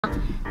ど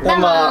う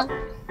も。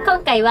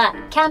今回は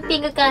キャンピ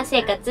ングカー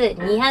生活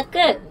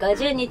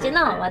250日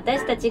の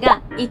私たち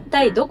が一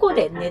体どこ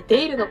で寝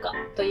ているのか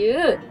とい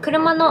う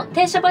車の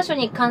停車場所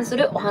に関す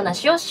るお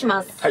話をし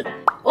ます。はい。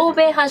欧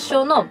米発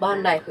祥のバ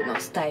ンライフの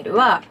スタイル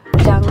は、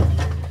じゃん。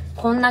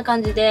こんな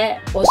感じで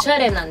おしゃ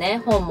れな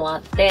ね、本もあ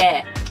っ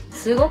て、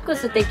すごく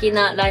素敵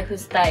なライフ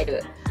スタイ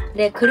ル。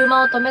で、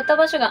車を止めた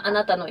場所があ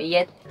なたの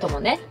家と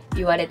もね、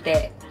言われ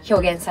て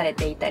表現され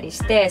ていたり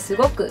して、す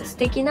ごく素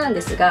敵なん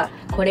ですが、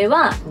これ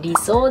は理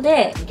想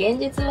で、現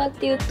実はっ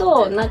ていう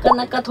と、なか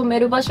なか止め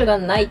る場所が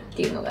ないっ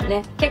ていうのが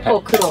ね、結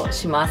構苦労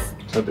します。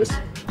そうです。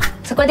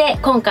そこで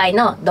今回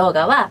の動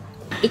画は、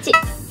1、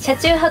車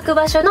中泊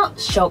場所の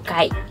紹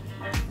介。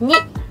2、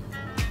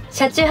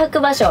車中泊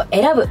場所を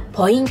選ぶ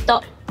ポイン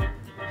ト。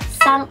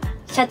3、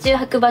車中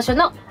泊場所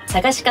の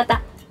探し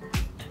方。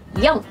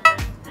4、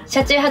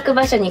車中泊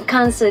場所に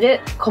関す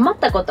る困っ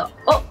たことを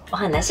お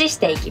話しし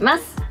ていきま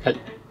す。はい。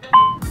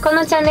こ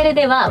のチャンネル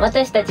では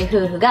私たち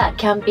夫婦が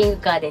キャンピング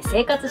カーで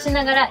生活し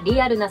ながら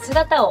リアルな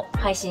姿を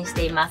配信し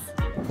ています。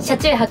車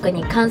中泊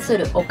に関す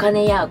るお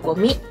金やゴ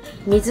ミ、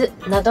水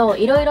など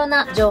いろいろ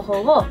な情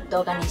報を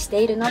動画にし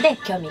ているので、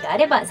興味があ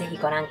ればぜひ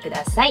ご覧く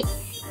ださい。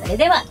それ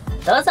では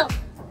どうぞ。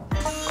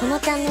この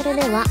チャンネル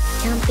では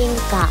キャンピン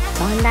グカ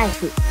ー、バンライ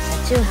フ、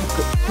車中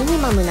泊、ミニ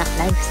マムな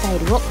ライフスタイ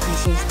ルを配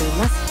信してい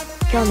ます。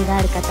興味が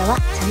ある方は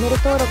チャンネル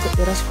登録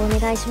よろしくお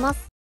願いしま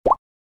す。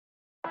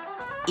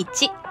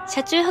1、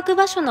車中泊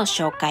場所の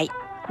紹介。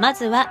ま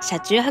ずは車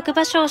中泊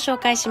場所を紹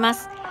介しま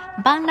す。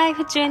バンライ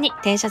フ中に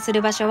停車す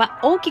る場所は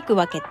大きく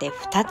分けて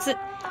2つ。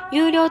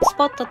有料ス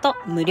ポットと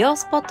無料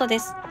スポットで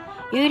す。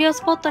有料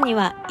スポットに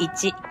は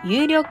1、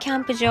有料キャ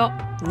ンプ場、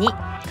2、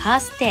カー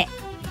ステ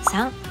イ、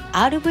3、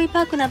RV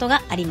パークなど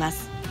がありま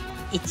す。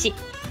1、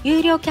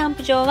有料キャン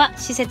プ場は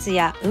施設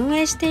や運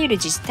営している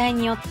自治体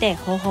によって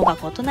方法が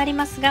異なり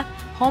ますが、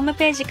ホーム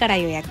ページから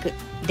予約、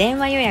電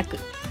話予約、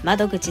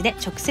窓口で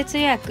直接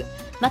予約、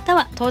また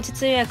は当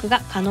日予約が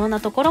可能な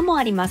ところも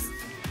あります。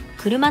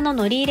車の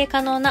乗り入れ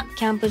可能な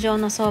キャンプ場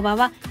の相場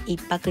は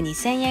1泊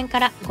2000円か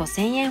ら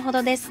5000円ほ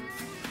どです。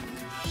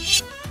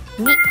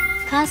2、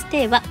カース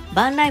テイは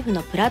バンライフ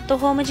のプラット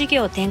フォーム事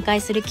業を展開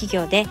する企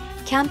業で、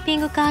キャンピン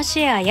グカー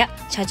シェアや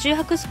車中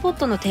泊スポッ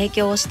トの提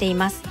供をしてい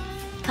ます。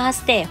カー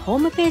ステイホー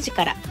ムページ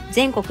から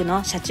全国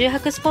の車中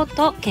泊スポッ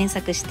トを検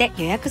索して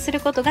予約する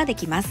ことがで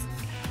きます。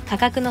価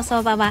格の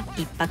相場は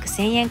1泊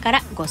1000円か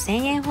ら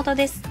5000円ほど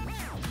です。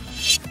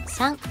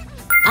3、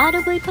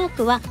RV パー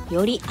クは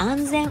より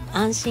安全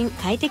安心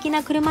快適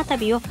な車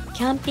旅を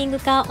キャンピング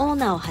カーオー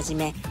ナーをはじ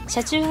め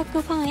車中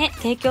泊ファンへ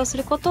提供す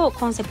ることを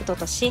コンセプト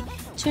とし、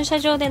駐車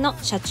場での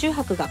車中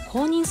泊が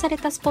公認され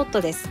たスポッ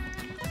トです。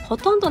ほ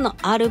とんどの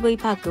RV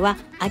パークは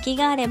空き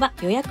があれば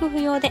予約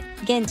不要で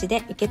現地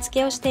で受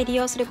付をして利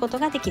用すること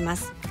ができま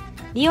す。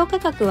利用価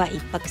格は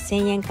1泊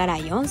1000円から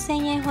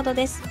4000円ほど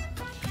です。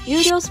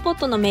有料スポッ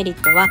トのメリ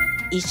ットは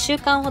1週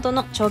間ほど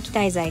の長期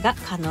滞在が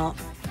可能、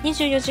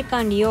24時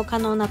間利用可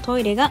能なト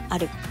イレがあ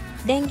る、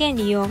電源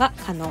利用が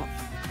可能、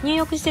入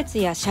浴施設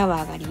やシャ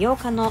ワーが利用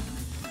可能、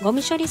ゴ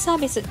ミ処理サー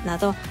ビスな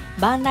ど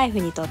バンライフ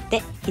にとっ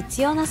て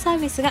必要なサー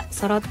ビスが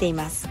揃ってい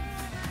ます。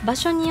場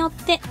所によっ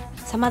て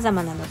様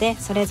々なので、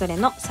それぞれ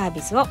のサー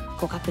ビスを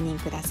ご確認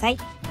ください。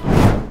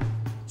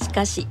し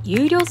かし、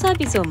有料サー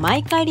ビスを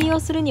毎回利用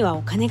するには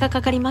お金が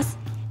かかります。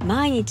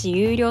毎日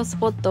有料ス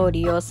ポットを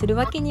利用する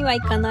わけには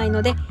いかない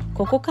ので、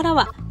ここから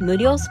は無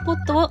料スポ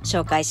ットを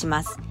紹介し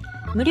ます。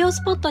無料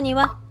スポットに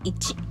は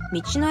1、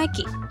道の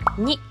駅、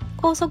2、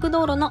高速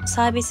道路の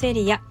サービスエ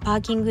リア、パ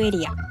ーキングエ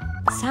リア、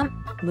3、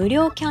無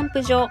料キャン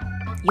プ場、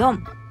4、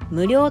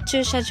無料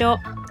駐車場、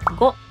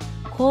5、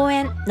公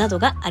園など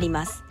があり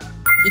ます。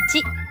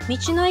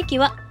1、道の駅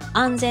は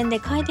安全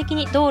で快適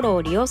に道路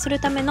を利用する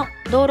ための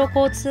道路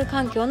交通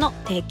環境の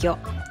提供、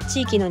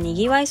地域のに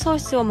ぎわい創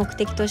出を目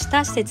的とし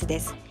た施設で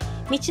す。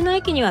道の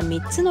駅には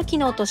3つの機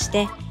能とし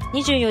て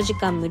24時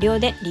間無料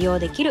で利用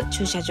できる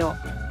駐車場、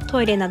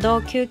トイレな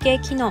ど休憩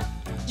機能、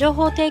情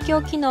報提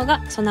供機能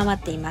が備わっ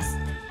ています。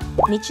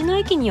道の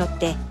駅によっ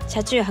て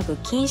車中泊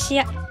禁止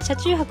や車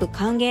中泊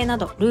歓迎な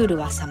どルール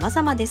は様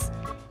々です。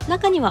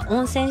中には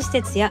温泉施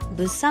設や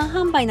物産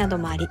販売など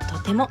もあり、と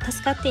ても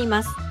助かってい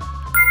ます。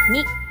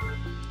2、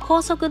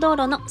高速道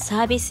路の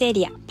サービスエ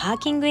リア、パー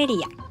キングエリ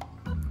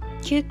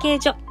ア、休憩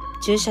所、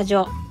駐車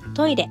場、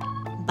トイレ、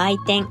売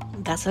店、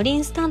ガソリ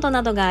ンスタンド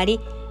などがあ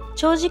り、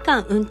長時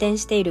間運転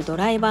しているド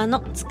ライバーの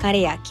疲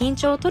れや緊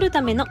張を取る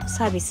ための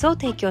サービスを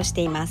提供し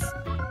ています。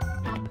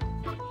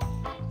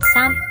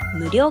3、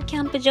無料キ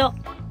ャンプ場。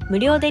無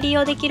料で利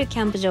用できるキ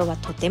ャンプ場は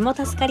とても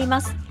助かりま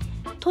す。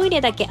トイ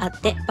レだけあ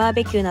ってバー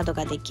ベキューなど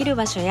ができる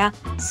場所や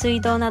水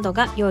道など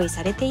が用意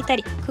されていた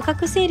り、区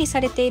画整理さ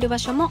れている場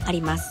所もあ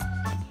ります。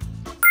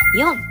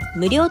4、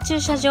無料駐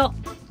車場。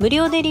無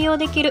料で利用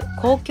できる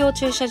公共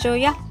駐車場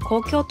や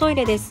公共トイ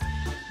レです。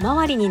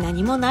周りに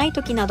何もない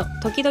時など、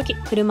時々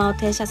車を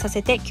停車さ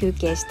せて休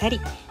憩したり、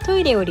ト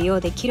イレを利用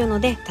できるの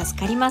で助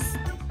かります。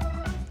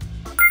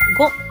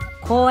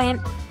5、公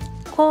園。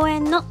公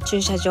園の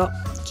駐車場。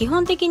基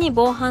本的に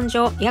防犯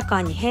上夜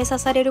間に閉鎖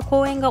される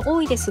公園が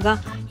多いですが、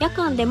夜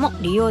間でも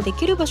利用で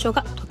きる場所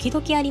が時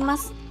々ありま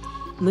す。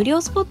無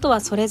料スポット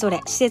はそれぞれ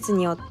施設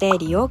によって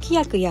利用規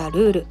約や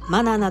ルール、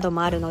マナーなど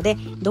もあるので、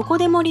どこ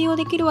でも利用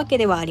できるわけ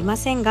ではありま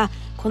せんが、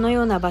この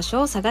ような場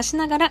所を探し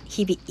ながら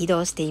日々移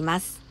動していま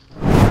す。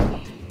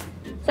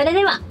それ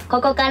では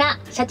ここから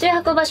車中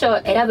泊場所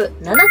を選ぶ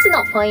7つ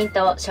のポイン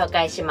トを紹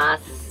介しま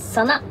す。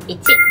その1、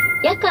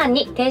夜間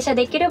に停車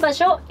できる場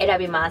所を選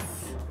びま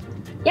す。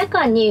夜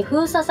間に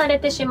封鎖され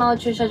てしまう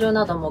駐車場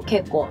なども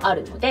結構あ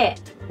るので、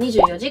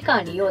24時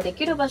間利用で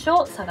きる場所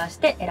を探し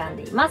て選ん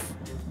でいます。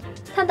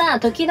ただ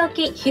時々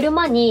昼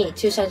間に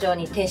駐車場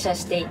に停車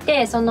してい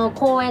て、その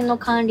公園の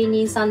管理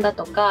人さんだ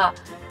とか、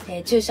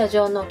駐車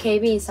場の警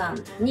備員さ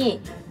ん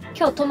に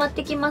今日泊まっ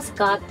てきます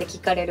かって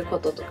聞かれるこ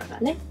ととかが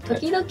ね、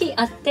時々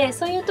あって、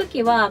そういう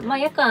時は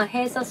夜間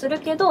閉鎖する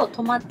けど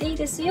泊まっていい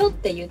ですよっ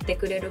て言って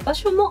くれる場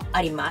所も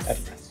ありま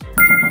す。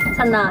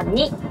その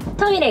2、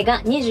トイレが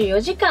24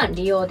時間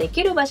利用で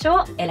きる場所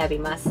を選び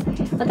ます。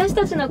私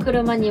たちの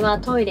車には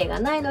トイレ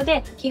がないの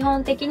で、基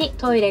本的に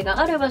トイレ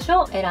がある場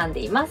所を選んで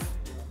います。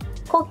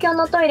公共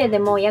のトイレで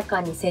も夜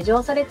間に施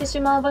錠されてし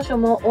まう場所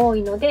も多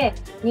いので、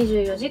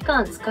24時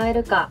間使え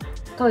るか、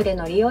トイレ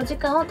の利用時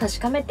間を確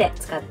かめて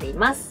使ってい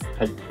ます。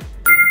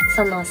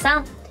その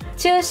3、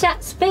駐車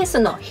スペース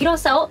の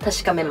広さを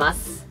確かめま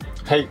す。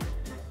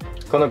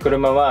この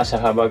車は車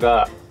幅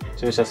が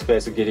駐車スペ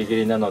ースギリギ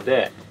リなの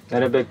で、な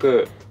るべ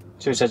く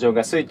駐車場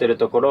が空いてる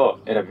ところを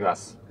選びま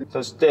す。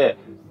そして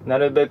な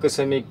るべく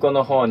隅っこ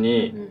の方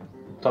に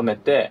止め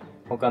て、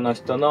他の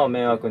人の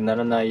迷惑にな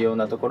らないよう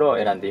なところを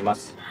選んでいま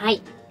す。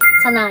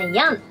その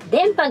4、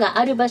電波が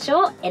ある場所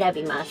を選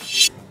びま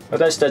す。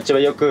私たちは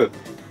よく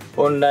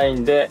オンライ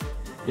ンで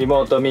リ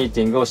モートミー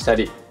ティングをした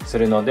りす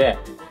るので、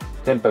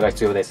電波が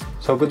必要です。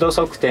速度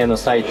測定の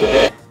サイト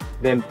で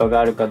電波が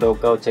あるかどう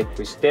かをチェッ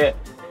クして、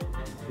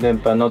電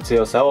波の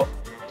強さを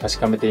確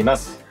かめていま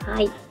す。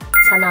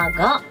その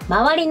5、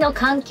周りの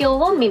環境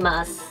を見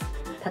ます。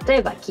例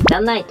えば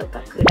汚いとか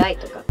暗い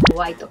とか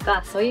怖いと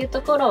か、そういう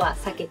ところは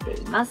避けて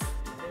います。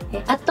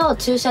あと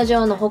駐車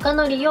場の他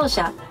の利用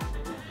者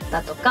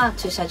だとか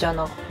駐車場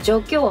の状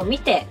況を見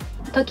て、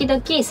時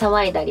々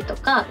騒いだりと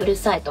かうる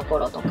さいとこ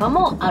ろとか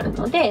もある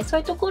ので、そう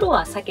いうところ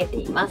は避けて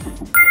います。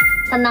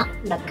その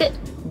6、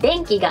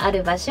電気があ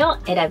る場所を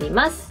選び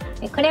ます。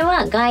これ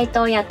は街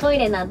灯やトイ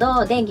レな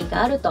ど電気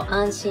があると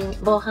安心、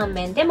防犯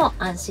面でも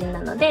安心な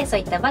ので、そう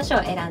いった場所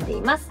を選んで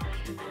います。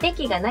電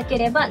気がなけ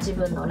れば自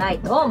分のライ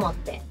トを持っ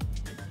て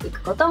い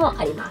くことも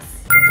ありま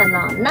す。そ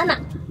の7、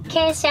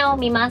傾斜を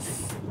見ま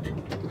す。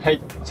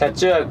車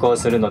中泊を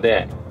するの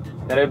で、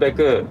なるべ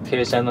く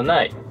傾斜の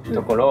ない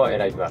ところを選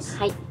びます。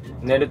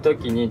寝る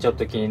時にちょっ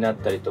と気になっ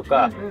たりと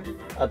か、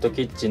あと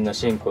キッチンの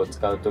シンクを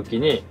使う時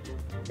に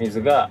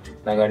水が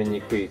流れに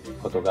くい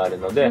ことがある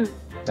ので、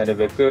なる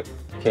べく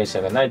傾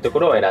斜がないとこ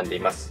ろを選んでい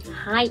ます。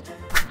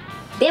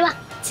では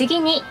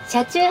次に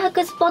車中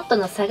泊スポット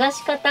の探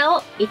し方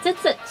を5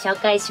つ紹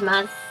介し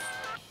ます。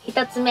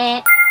1つ目、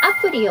ア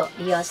プリを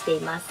利用してい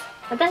ます。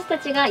私た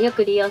ちがよ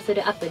く利用す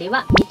るアプリ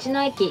は道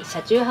の駅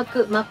車中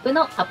泊マップ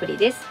のアプリ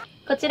です。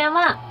こちら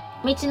は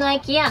道の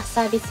駅や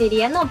サービスエ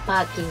リアのパ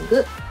ーキン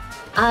グ、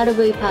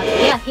RV パー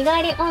クや日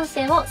帰り温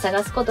泉を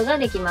探すことが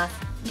できます。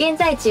現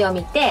在地を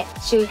見て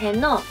周辺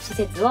の施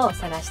設を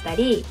探した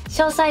り、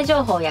詳細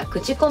情報や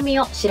口コミ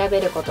を調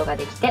べることが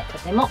できてと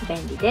ても便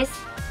利です。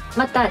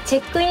またチ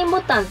ェックイン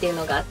ボタンっていう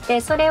のがあって、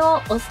それを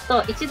押す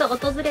と一度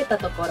訪れた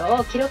ところ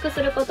を記録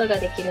することが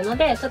できるの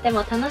で、とて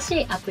も楽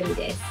しいアプリ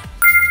です。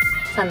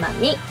その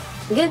2、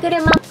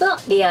Google マップを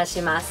利用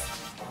します。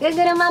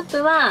Google マッ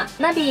プは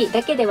ナビ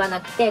だけでは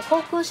なくて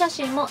航空写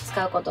真も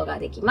使うことが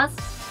できます。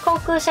航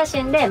空写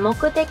真で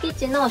目的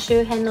地の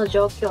周辺の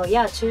状況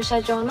や駐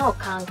車場の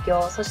環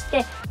境、そし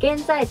て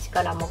現在地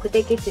から目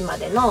的地ま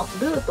での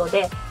ルート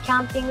でキ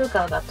ャンピング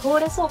カーが通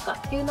れそうか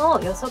っていうの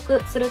を予測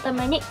するた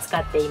めに使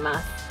っていま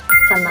す。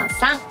その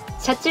3、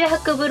車中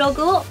泊ブロ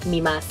グを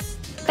見ます。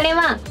これ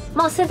は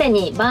もうすで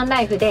にバン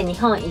ライフで日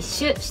本一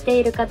周して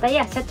いる方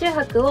や車中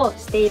泊を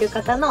している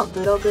方の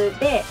ブログ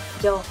で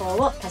情報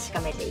を確か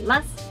めてい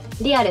ます。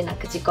リアルな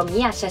口コミ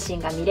や写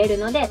真が見れる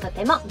のでと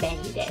ても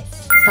便利で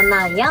す。その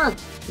4、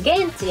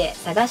現地へ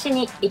探し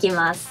に行き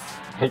ます。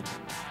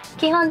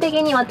基本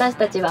的に私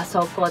たちは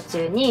走行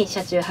中に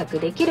車中泊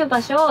できる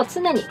場所を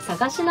常に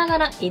探しなが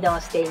ら移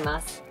動してい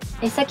ます。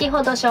先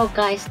ほど紹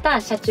介し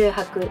た車中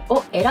泊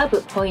を選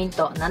ぶポイン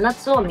ト7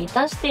つを満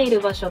たしている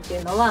場所ってい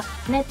うのは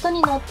ネット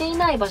に載ってい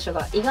ない場所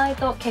が意外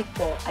と結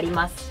構あり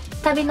ま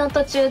す。旅の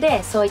途中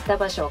でそういった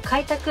場所を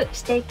開拓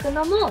していく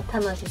のも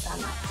楽しさ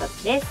の一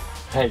つです。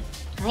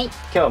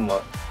今日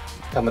も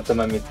たまた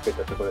ま見つけ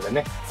たところだ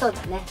ね。そう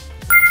だね。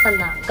その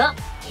5、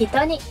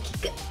人に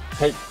聞く。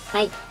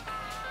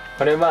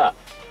これは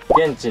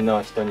現地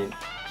の人に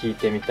聞い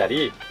てみた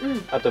り、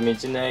あと道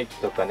の駅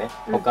とかね、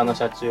他の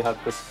車中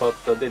泊スポッ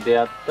トで出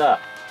会った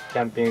キ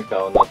ャンピングカ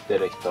ーを乗って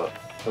る人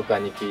とか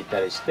に聞いた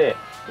りして、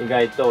意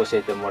外と教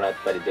えてもらっ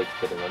たりでき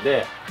てるの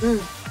で、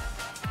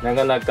な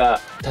かなか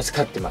助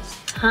かってま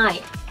す。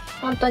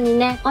本当に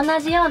ね、同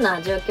じよう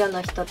な状況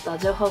の人と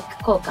情報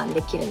交換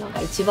できるの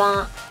が一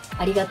番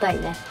ありがたい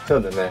ね。そ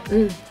うだね。う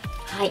ん。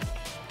はい。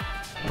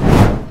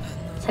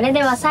それ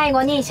では最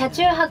後に車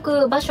中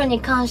泊場所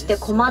に関して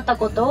困った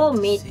ことを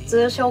3つ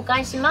紹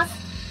介しま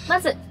す。ま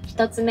ず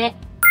1つ目。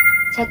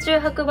車中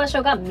泊場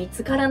所が見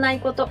つからない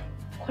こと。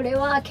これ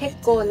は結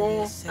構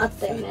ね、あっ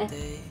たよね。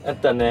あっ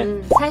たね。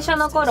最初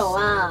の頃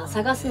は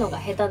探すのが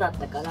下手だっ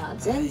たから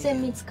全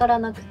然見つから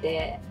なく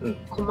て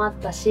困っ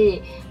た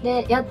し、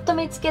でやっと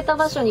見つけた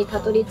場所にた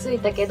どり着い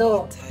たけ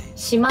ど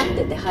閉まっ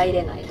てて入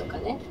れないとか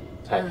ね。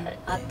はいはい、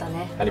あった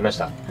ね。ありまし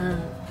た。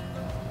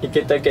行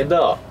けたけ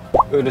ど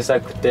うるさ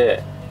く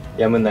て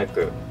やむな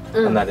く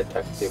離れ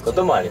たっていうこ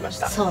ともありまし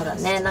た。そうだ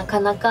ね。なか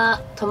な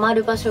か泊ま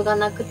る場所が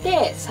なく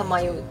てさ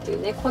まようってい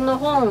うね。この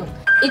本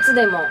いつ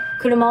でも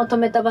車を止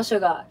めた場所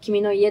が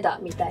君の家だ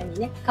みたいに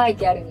ね書い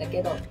てあるんだ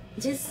けど、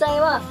実際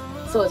は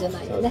そうじゃ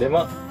ないよね。そうでも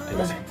あり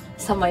ません。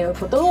さまよう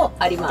ことも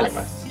ありま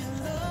す。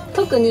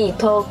特に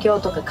東京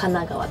とか神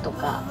奈川と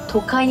か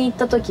都会に行っ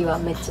た時は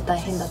めっちゃ大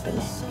変だった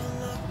ね。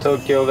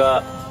東京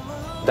が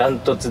ダン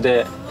トツ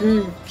で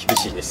厳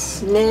しいで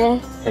す。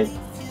ね。はい。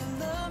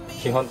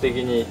基本的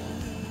に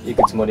行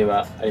くつもり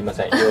はありま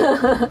せん。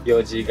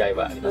用事以外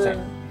はありません。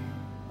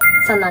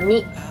さら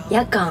に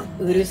夜間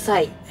うるさ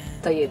い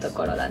というと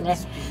ころだね。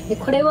で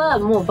これは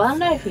もうバン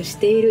ライフし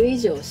ている以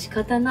上仕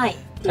方ないっ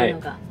ていうの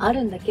があ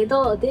るんだけ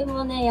ど、で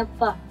もねやっ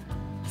ぱ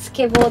ス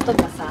ケボーと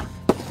かさ、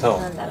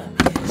なんだろ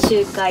うな、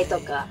集会と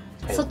か、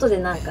外で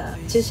なんか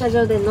駐車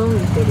場で飲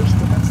んでる人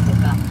たちと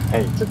か、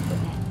ちょっと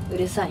ねう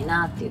るさい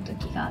なっていう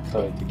時があって、そ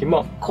ういう時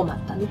も困っ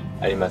たね。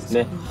あります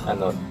ね。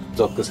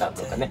ゾックさん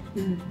とかね。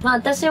まあ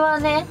私は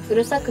ねう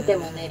るさくて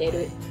も寝れ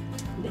る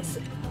んです。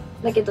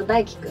だけど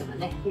大輝くんは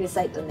ねうる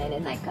さいと寝れ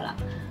ないから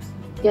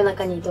夜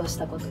中に移動し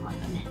たこともあっ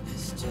たね。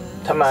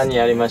たまに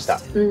ありました。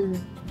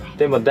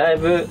でもだい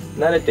ぶ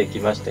慣れてき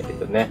ましたけ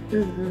どね。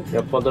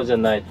よっぽどじゃ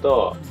ない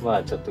とま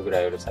あちょっとぐ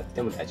らいうるさく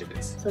ても大丈夫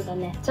です。そうだ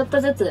ね。ちょっと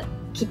ずつ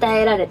鍛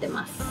えられて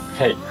ます。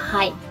はい。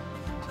はい。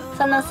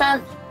その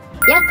3、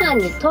夜間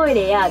にトイ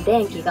レや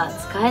電気が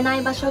使えな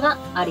い場所が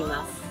あり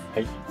ます。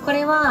はい。こ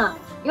れは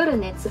夜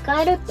ね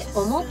使えるって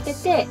思って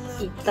て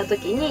行った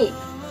時に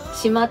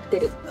閉まって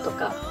ると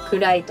か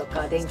暗いと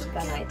か電気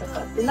がないと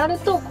かってなる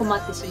と困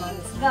ってしまうん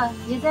ですが、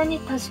事前に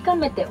確か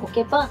めてお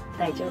けば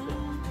大丈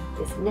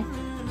夫ですね。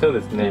そう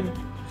ですね。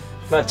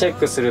まあチェッ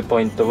クする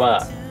ポイント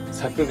は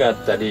柵があ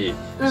ったり、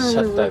シ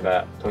ャッター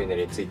がトイレ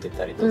について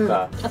たりと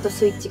か、あと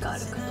スイッチがあ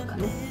るかとか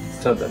ね。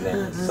そうだね。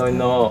そういう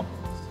のを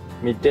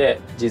見て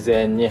事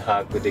前に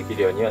把握でき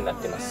るようにはなっ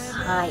てます。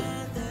はい。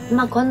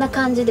まあこんな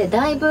感じで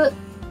だいぶ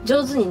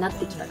上手になっ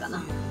てきたか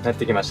な。なっ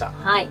てきました。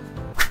はい。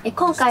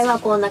今回は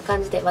こんな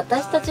感じで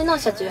私たちの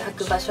車中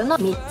泊場所の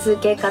見つ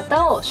け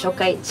方を紹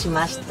介し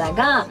ました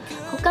が、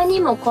他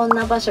にもこん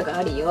な場所が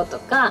あるよと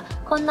か、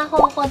こんな方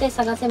法で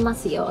探せま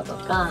すよと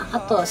か、あ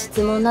と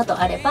質問など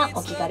あれば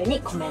お気軽に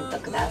コメント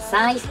くだ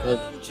さい。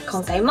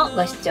今回も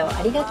ご視聴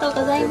ありがとう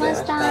ございま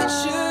した。